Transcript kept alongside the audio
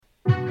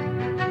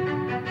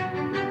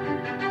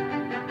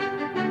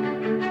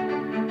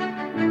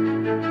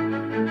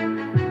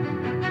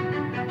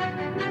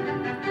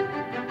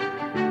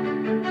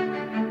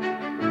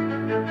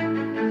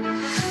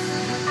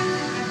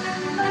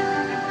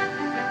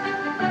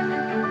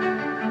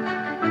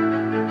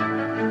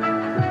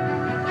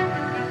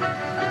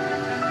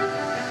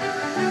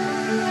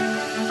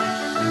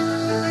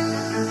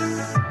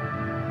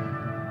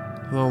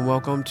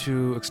welcome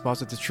to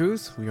Exposit the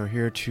Truth. We are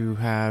here to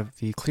have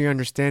the clear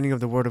understanding of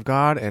the Word of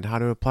God and how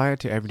to apply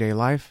it to everyday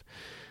life.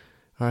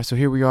 All right, so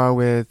here we are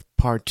with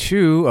part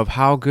 2 of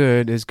How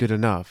Good is Good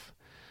Enough.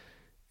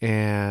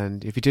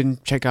 And if you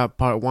didn't check out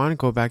part 1,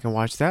 go back and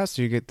watch that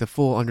so you get the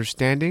full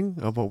understanding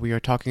of what we are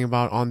talking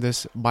about on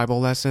this Bible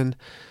lesson.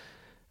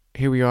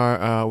 Here we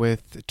are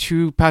with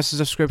 2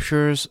 passages of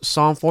scriptures,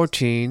 Psalm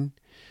 14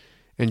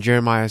 and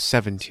Jeremiah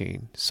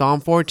 17. Psalm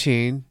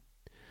 14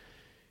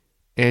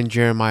 and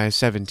Jeremiah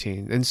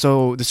 17. And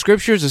so the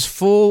scriptures is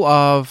full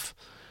of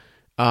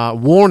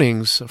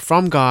warnings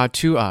from God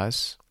to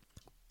us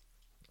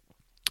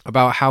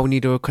about how we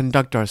need to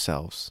conduct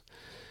ourselves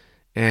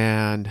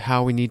and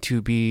how we need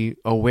to be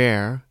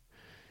aware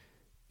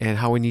and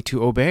how we need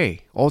to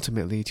obey,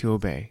 ultimately to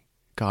obey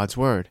God's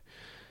word.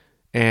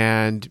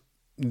 And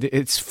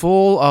it's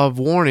full of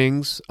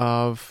warnings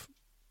of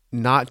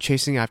not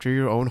chasing after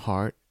your own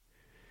heart,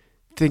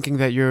 thinking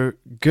that you're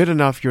good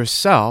enough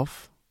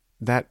yourself.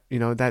 That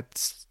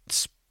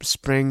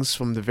springs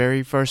from the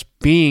very first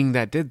being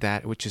that did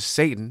that, which is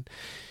Satan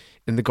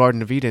in the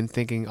Garden of Eden,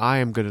 thinking I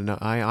am good enough.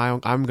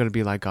 I'm going to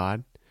be like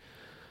God.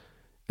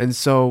 And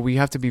so we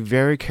have to be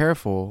very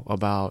careful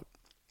about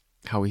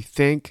how we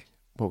think,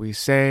 what we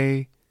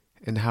say,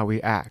 and how we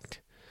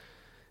act.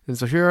 And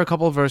so here are a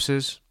couple of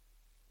verses,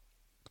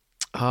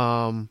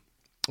 or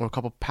a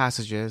couple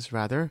passages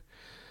rather,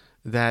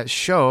 that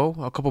show,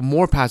 a couple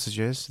more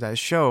passages that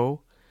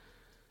show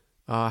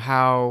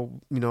how,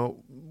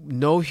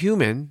 no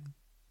human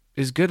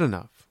is good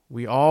enough.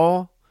 We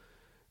all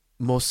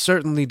most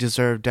certainly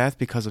deserve death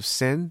because of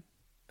sin.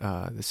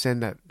 The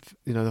sin that,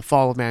 the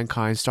fall of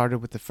mankind started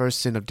with the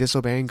first sin of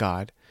disobeying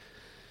God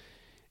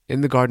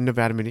in the Garden of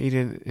Adam and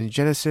Eden in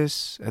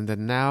Genesis. And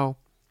then now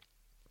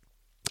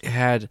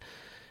and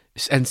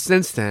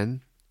since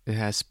then, it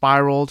has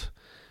spiraled,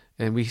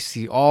 and we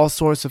see all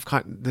sorts of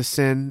the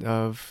sin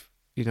of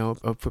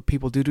what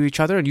people do to each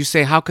other. And you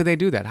say, how could they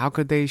do that? How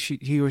could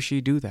he or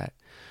she do that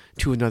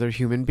to another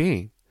human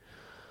being?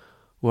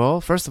 Well,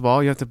 first of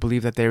all, you have to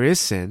believe that there is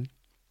sin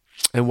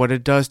and what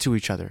it does to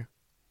each other.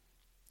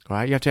 All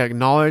right? You have to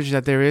acknowledge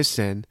that there is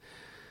sin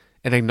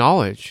and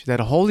acknowledge that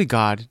a holy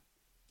God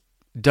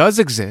does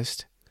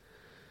exist,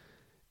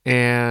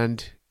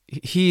 and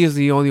he is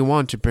the only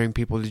one to bring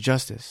people to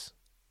justice,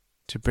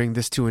 to bring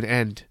this to an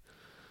end,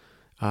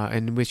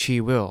 in which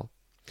he will.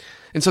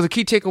 And so the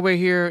key takeaway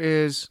here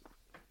is,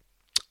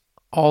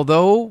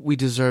 although we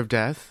deserve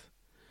death,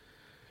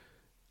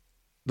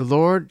 the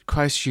Lord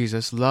Christ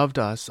Jesus loved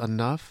us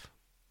enough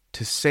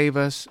to save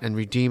us and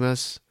redeem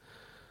us,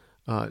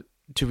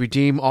 to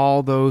redeem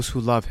all those who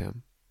love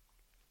him.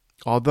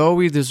 Although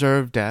we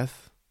deserve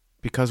death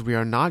because we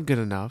are not good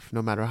enough,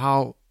 no matter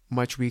how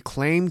much we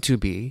claim to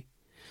be,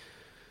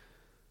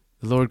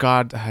 the Lord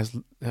God has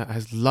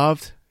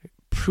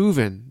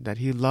proven that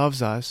he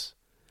loves us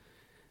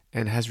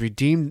and has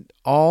redeemed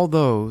all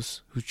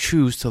those who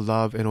choose to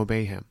love and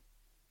obey him.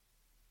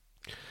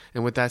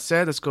 And with that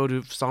said, let's go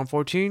to Psalm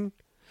 14.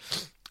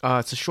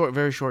 It's a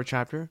very short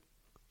chapter.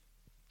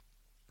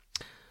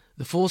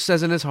 The fool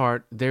says in his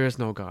heart, there is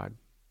no God.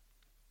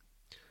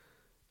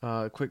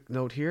 Quick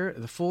note here.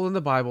 The fool in the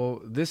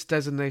Bible, this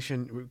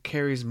designation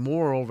carries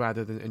moral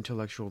rather than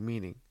intellectual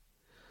meaning.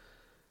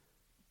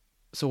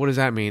 So what does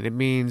that mean? It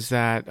means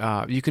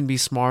that you can be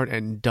smart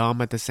and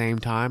dumb at the same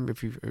time,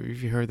 if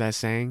you heard that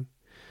saying.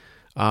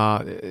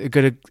 A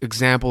good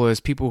example is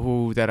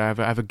people that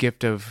have a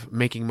gift of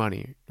making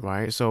money,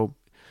 right? So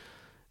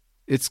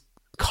it's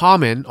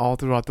common all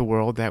throughout the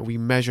world that we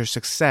measure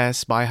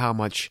success by how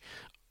much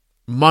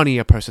money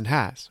a person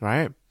has,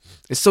 right?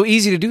 It's so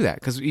easy to do that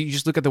because you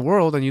just look at the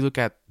world and you look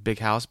at big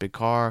house, big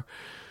car,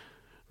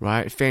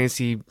 right?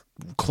 Fancy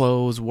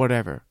clothes,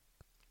 whatever.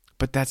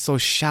 But that's so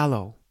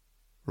shallow,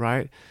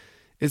 right?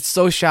 It's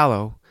so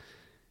shallow.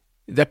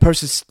 That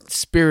person's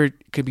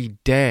spirit could be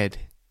dead.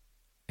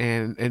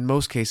 And in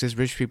most cases,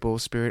 rich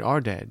people's spirit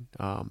are dead.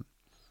 And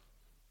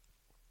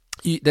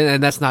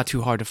that's not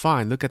too hard to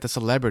find. Look at the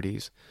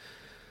celebrities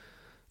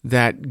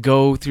that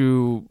go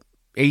through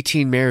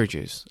 18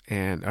 marriages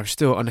and are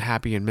still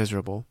unhappy and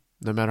miserable,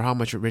 no matter how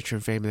much rich or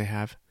fame they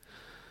have.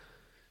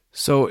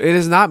 So it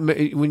is not.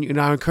 When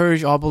I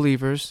encourage all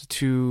believers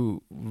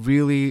to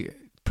really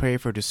pray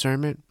for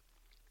discernment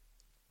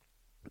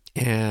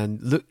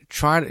and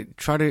try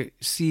to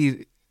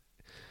see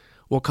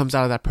what comes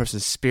out of that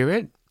person's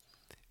spirit,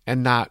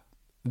 and not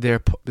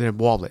their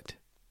wallet.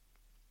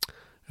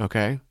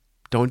 Okay?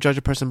 Don't judge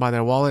a person by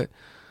their wallet,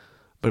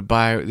 but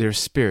by their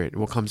spirit,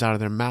 what comes out of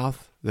their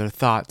mouth, their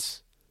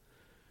thoughts,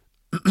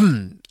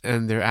 and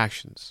their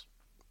actions.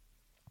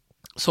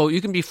 So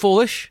you can be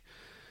foolish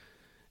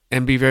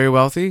and be very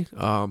wealthy,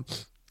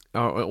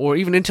 or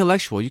even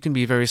intellectual. You can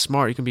be very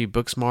smart. You can be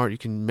book smart. You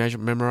can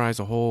memorize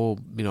a whole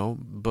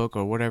book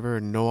or whatever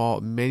and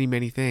know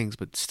many things,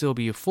 but still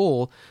be a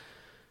fool,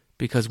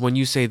 because when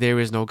you say there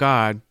is no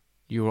God,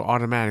 you are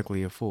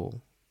automatically a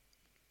fool.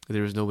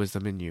 There is no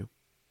wisdom in you.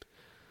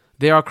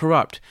 They are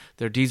corrupt.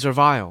 Their deeds are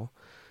vile.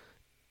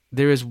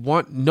 There is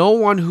no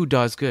one who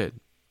does good.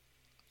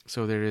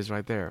 So there it is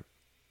right there.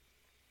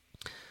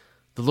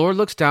 The Lord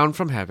looks down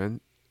from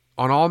heaven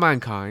on all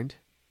mankind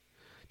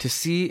to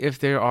see if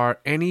there are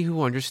any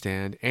who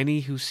understand,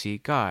 any who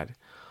seek God.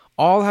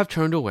 All have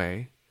turned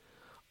away,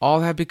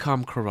 all have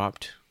become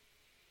corrupt.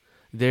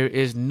 There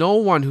is no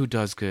one who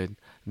does good,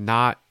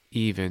 not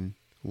even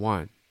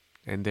one.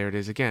 And there it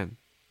is again.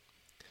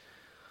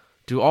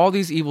 Do all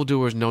these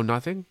evildoers know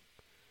nothing?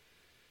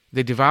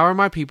 They devour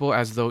my people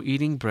as though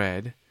eating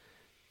bread.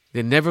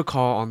 They never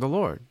call on the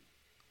Lord.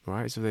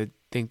 Right? So they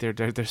think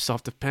they're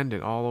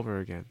self-dependent all over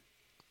again.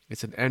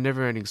 It's a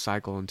never-ending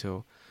cycle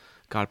until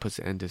God puts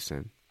an end to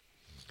sin.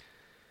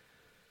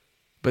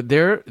 But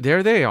there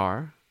they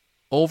are,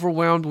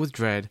 overwhelmed with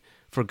dread,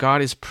 for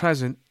God is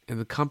present in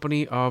the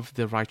company of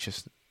the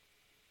righteous.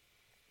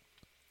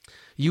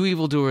 You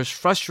evildoers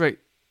frustrate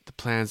the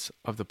plans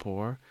of the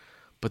poor,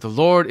 but the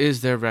Lord is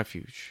their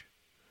refuge.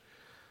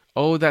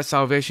 Oh, that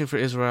salvation for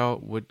Israel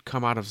would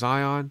come out of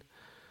Zion.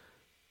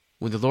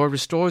 When the Lord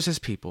restores his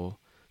people,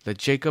 let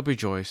Jacob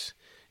rejoice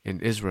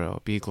and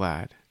Israel be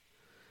glad.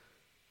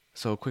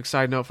 So a quick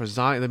side note for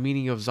Zion, the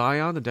meaning of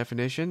Zion, the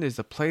definition is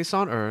the place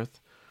on earth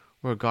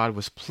where God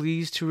was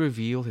pleased to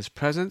reveal his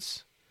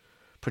presence,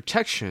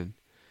 protection,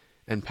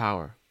 and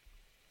power.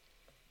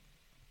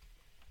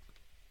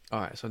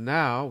 All right, so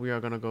now we are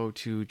going to go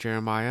to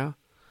Jeremiah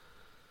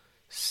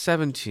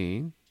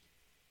 17.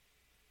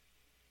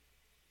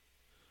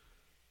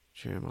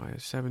 Jeremiah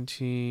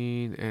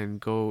 17 and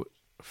go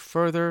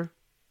further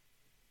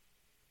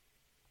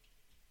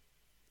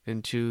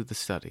into the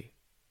study.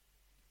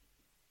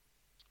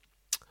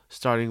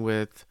 Starting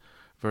with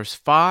verse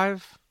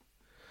 5.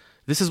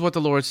 This is what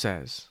the Lord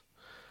says.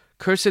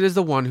 Cursed is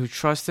the one who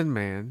trusts in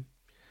man,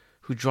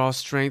 who draws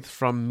strength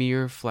from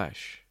mere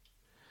flesh,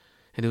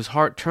 and whose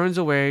heart turns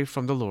away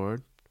from the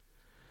Lord.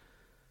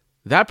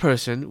 That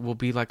person will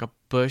be like a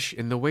bush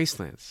in the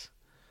wastelands.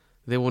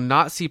 They will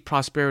not see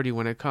prosperity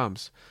when it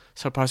comes.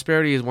 So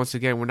prosperity is, once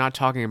again, we're not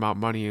talking about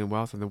money and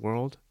wealth in the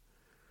world.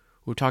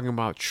 We're talking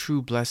about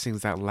true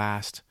blessings that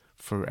last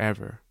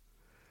forever.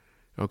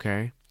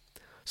 Okay?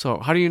 So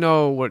how do you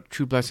know what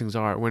true blessings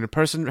are? When a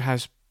person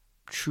has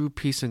true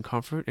peace and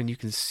comfort, and you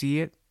can see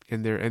it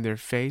in their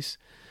face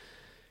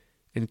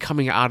and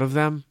coming out of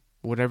them,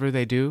 whatever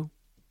they do,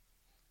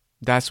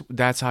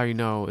 that's how you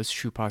know it's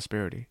true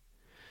prosperity.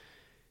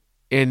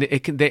 And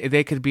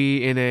they could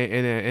be in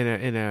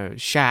a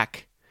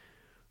shack,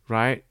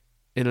 right,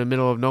 in the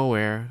middle of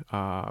nowhere,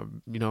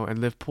 and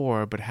live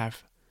poor, but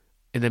have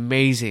an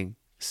amazing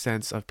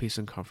sense of peace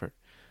and comfort.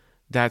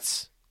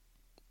 That's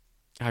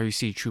how you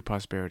see true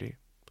prosperity.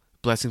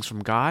 Blessings from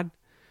God,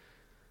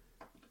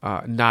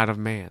 not of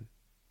man.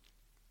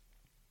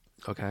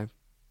 Okay?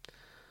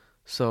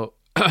 So,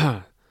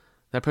 that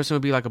person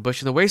will be like a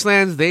bush in the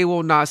wastelands. They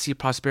will not see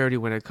prosperity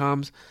when it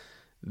comes.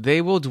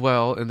 They will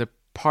dwell in the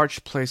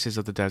parched places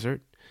of the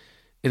desert,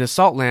 in a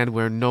salt land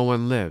where no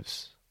one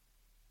lives.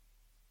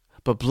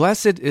 But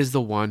blessed is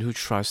the one who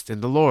trusts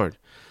in the Lord,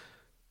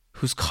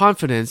 whose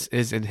confidence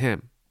is in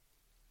him.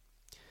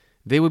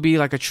 They will be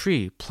like a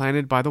tree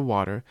planted by the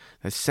water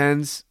that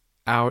sends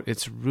out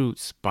its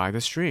roots by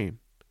the stream.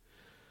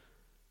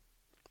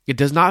 It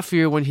does not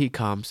fear when heat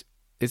comes.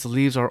 Its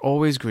leaves are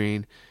always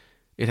green.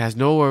 It has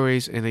no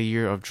worries in a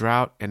year of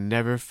drought and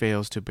never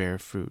fails to bear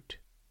fruit.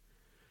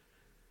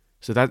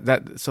 So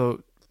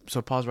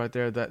pause right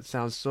there. That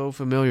sounds so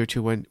familiar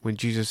to when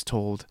Jesus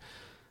told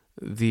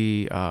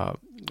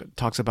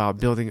talks about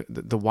building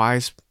the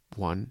wise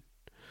one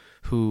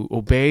who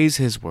obeys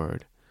his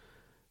word,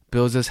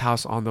 builds his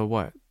house on the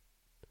what?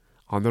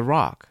 On the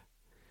rock.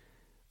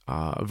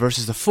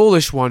 Versus the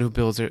foolish one who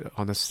builds it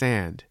on the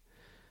sand.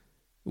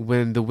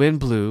 When the wind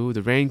blew,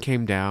 the rain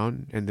came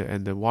down, and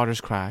the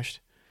waters crashed,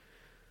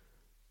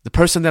 the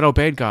person that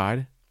obeyed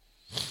God,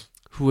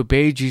 who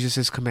obeyed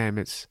Jesus'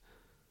 commandments,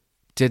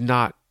 did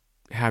not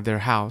have their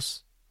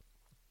house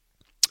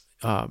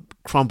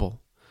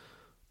crumble.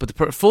 But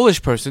the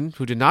foolish person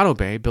who did not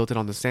obey built it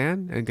on the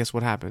sand, and guess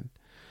what happened?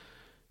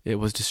 It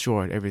was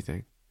destroyed.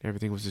 Everything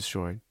was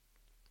destroyed.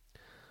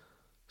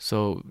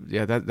 So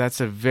yeah,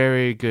 that's a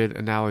very good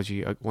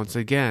analogy. Once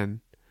again,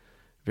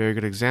 very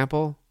good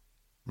example.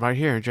 Right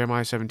here in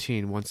Jeremiah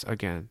 17, once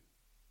again.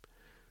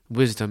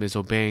 Wisdom is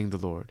obeying the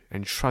Lord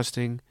and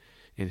trusting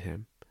in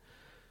him.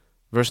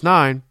 Verse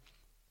 9,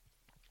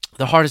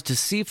 the heart is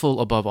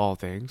deceitful above all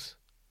things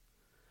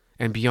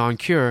and beyond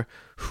cure.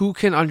 Who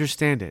can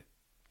understand it?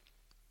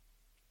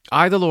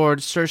 I, the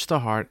Lord, search the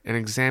heart and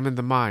examine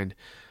the mind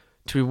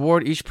to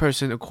reward each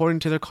person according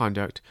to their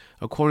conduct,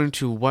 according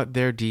to what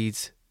their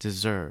deeds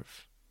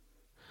deserve.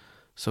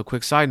 So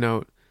quick side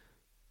note,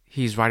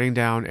 he's writing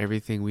down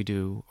everything we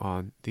do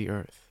on the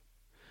earth.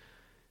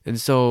 And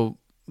so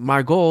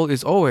my goal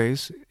is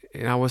always,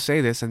 and I will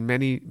say this and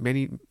many,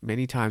 many,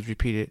 many times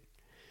repeat it,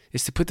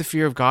 is to put the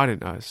fear of God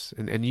in us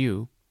and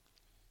you,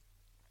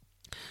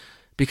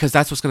 because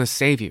that's what's going to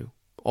save you,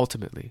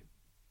 ultimately.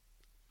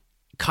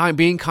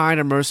 Being kind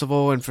and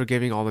merciful and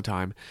forgiving all the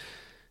time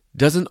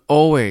doesn't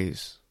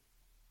always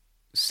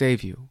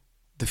save you.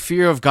 The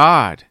fear of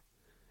God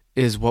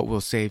is what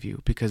will save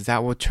you, because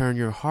that will turn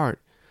your heart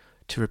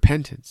to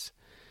repentance.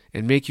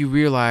 and make you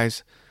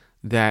realize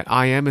that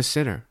I am a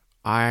sinner.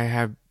 I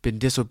have been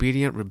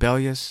disobedient,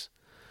 rebellious,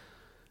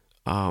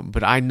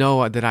 but I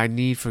know that I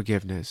need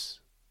forgiveness,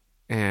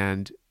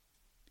 and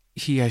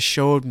He has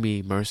showed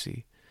me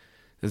mercy,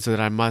 and so that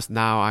I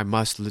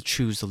must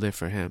choose to live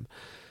for Him.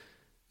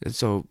 And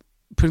so,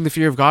 putting the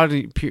fear of God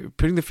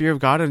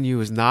in you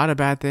is not a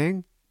bad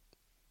thing.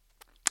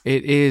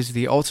 It is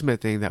the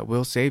ultimate thing that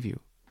will save you.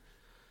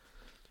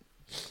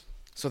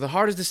 So the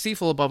heart is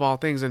deceitful above all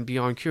things and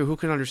beyond cure. Who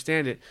can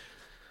understand it?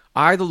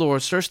 I, the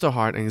Lord, search the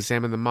heart and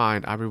examine the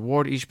mind. I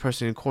reward each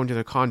person according to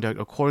their conduct,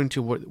 according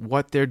to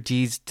what their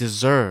deeds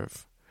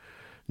deserve.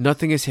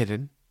 Nothing is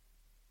hidden.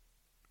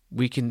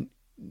 We can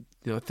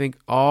think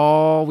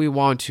all we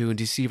want to and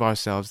deceive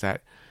ourselves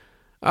that,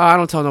 I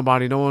don't tell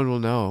nobody, no one will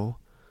know.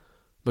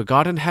 But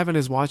God in heaven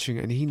is watching,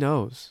 and He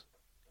knows.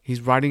 He's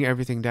writing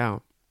everything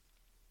down.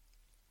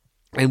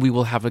 And we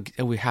have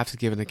to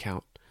give an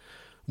account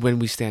when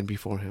we stand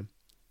before Him.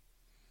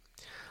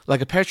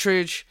 Like a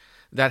partridge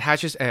that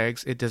hatches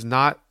eggs, it does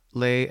not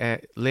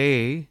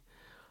lay.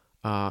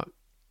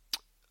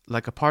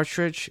 Like a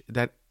partridge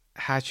that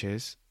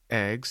hatches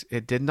eggs,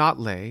 it did not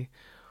lay,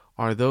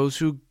 are those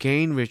who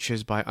gain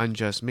riches by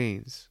unjust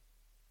means.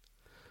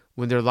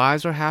 When their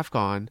lives are half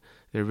gone,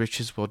 their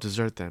riches will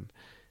desert them,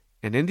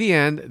 and in the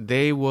end,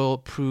 they will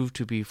prove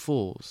to be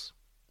fools.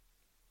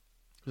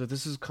 So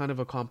this is kind of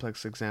a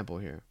complex example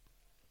here.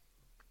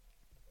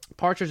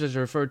 Partridge is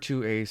referred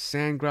to a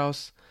sand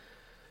grouse.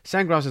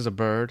 Sand grouse is a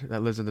bird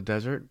that lives in the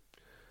desert,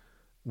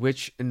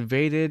 which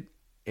invaded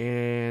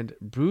and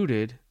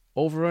brooded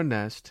over a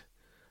nest,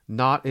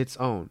 not its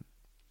own.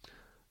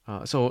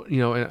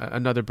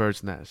 Another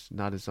bird's nest,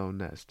 not its own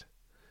nest.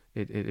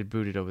 It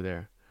brooded over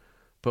there,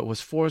 but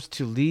was forced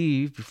to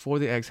leave before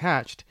the eggs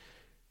hatched.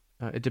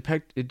 It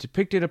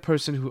depicted a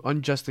person who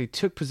unjustly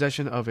took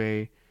possession of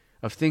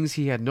things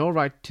he had no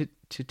right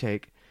to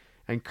take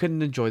and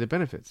couldn't enjoy the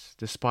benefits,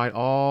 despite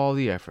all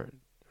the effort,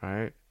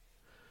 right?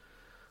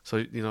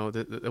 So,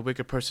 the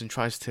wicked person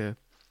tries to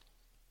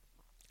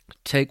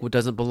take what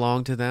doesn't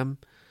belong to them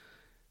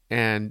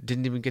and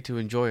didn't even get to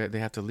enjoy it. They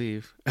have to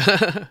leave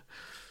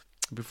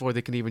before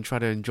they can even try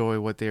to enjoy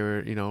what they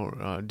were,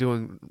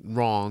 doing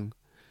wrong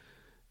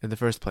in the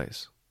first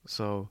place.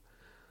 So,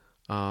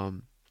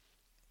 when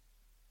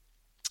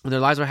their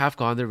lives are half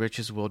gone, their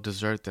riches will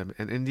desert them.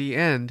 And in the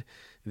end,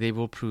 they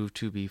will prove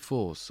to be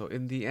fools. So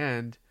in the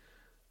end,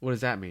 what does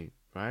that mean,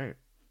 right?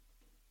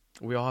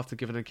 We all have to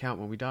give an account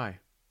when we die.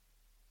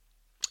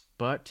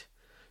 But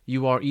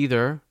you are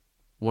either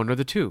one or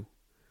the two.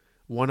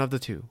 One of the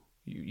two.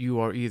 You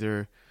are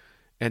either,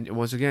 and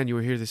once again, you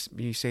will hear this,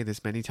 you say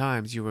this many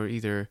times, you are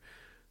either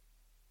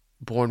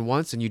born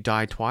once and you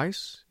die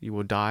twice. You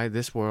will die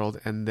this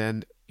world and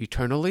then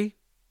eternally,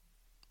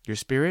 your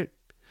spirit.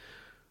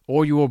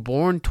 Or you were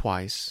born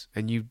twice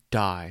and you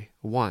die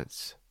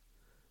once.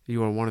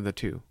 You are one of the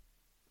two.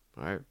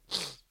 All right.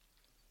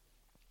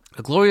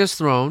 A glorious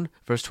throne,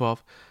 verse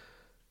 12.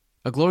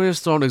 A glorious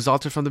throne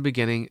exalted from the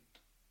beginning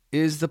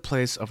is the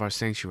place of our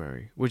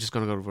sanctuary. We're just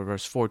going to go to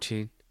verse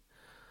 14.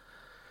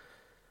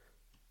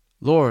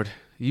 Lord,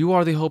 you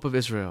are the hope of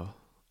Israel.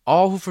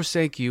 All who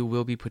forsake you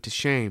will be put to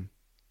shame.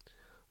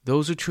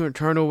 Those who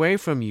turn away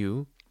from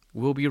you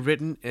will be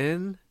written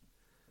in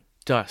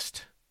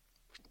dust.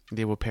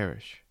 They will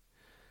perish,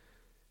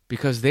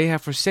 because they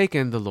have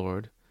forsaken the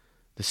Lord,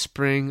 the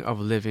spring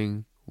of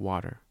living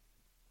water.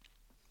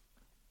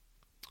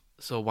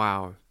 So,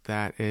 wow,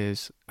 that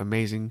is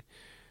amazing.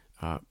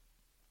 And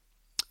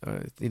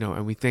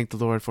we thank the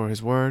Lord for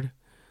His word.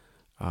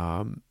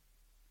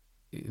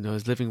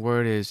 His living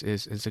word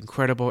is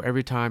incredible.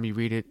 Every time you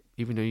read it,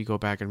 even though you go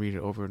back and read it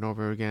over and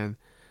over again,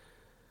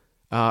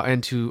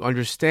 and to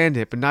understand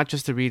it, but not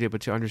just to read it, but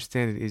to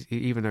understand it is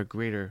even a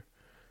greater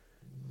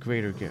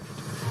gift.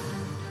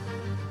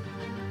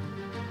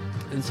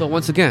 And so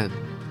once again,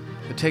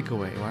 the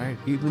takeaway, right?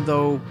 Even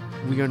though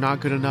we are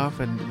not good enough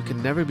and we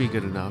can never be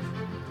good enough,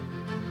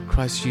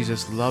 Christ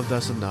Jesus loved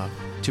us enough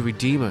to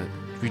redeem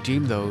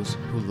those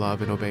who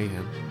love and obey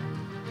Him.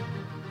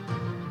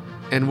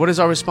 And what is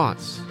our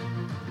response?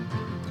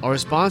 Our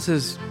response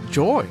is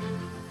joy.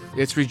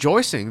 It's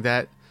rejoicing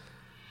that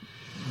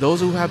those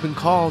who have been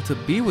called to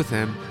be with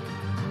Him,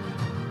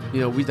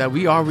 that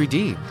we are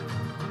redeemed.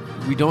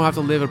 We don't have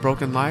to live a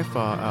broken life,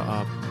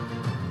 a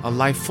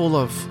life full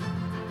of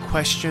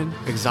question,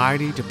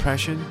 anxiety,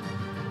 depression.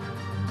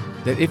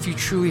 That if you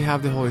truly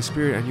have the Holy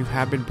Spirit and you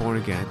have been born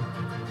again,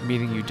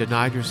 meaning you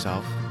denied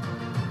yourself,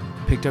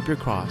 picked up your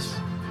cross,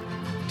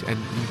 and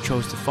you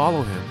chose to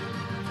follow Him,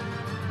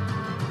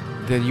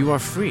 then you are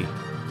free.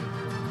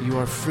 You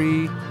are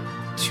free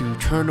to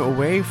turn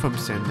away from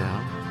sin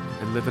now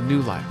and live a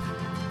new life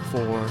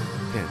for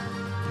Him.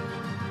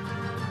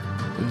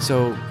 And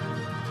so,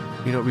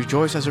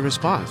 rejoice as a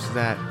response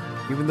that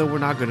even though we're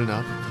not good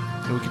enough,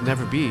 and we can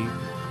never be,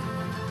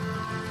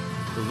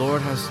 the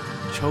Lord has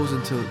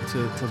chosen to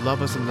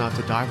love us enough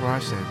to die for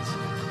our sins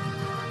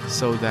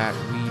so that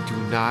we do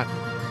not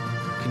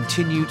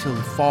continue to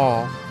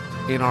fall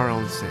in our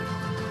own sin.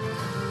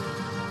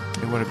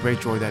 And what a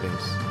great joy that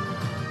is.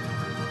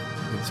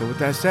 And so with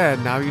that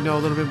said, now you know a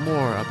little bit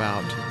more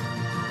about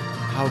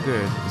how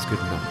good is good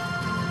enough.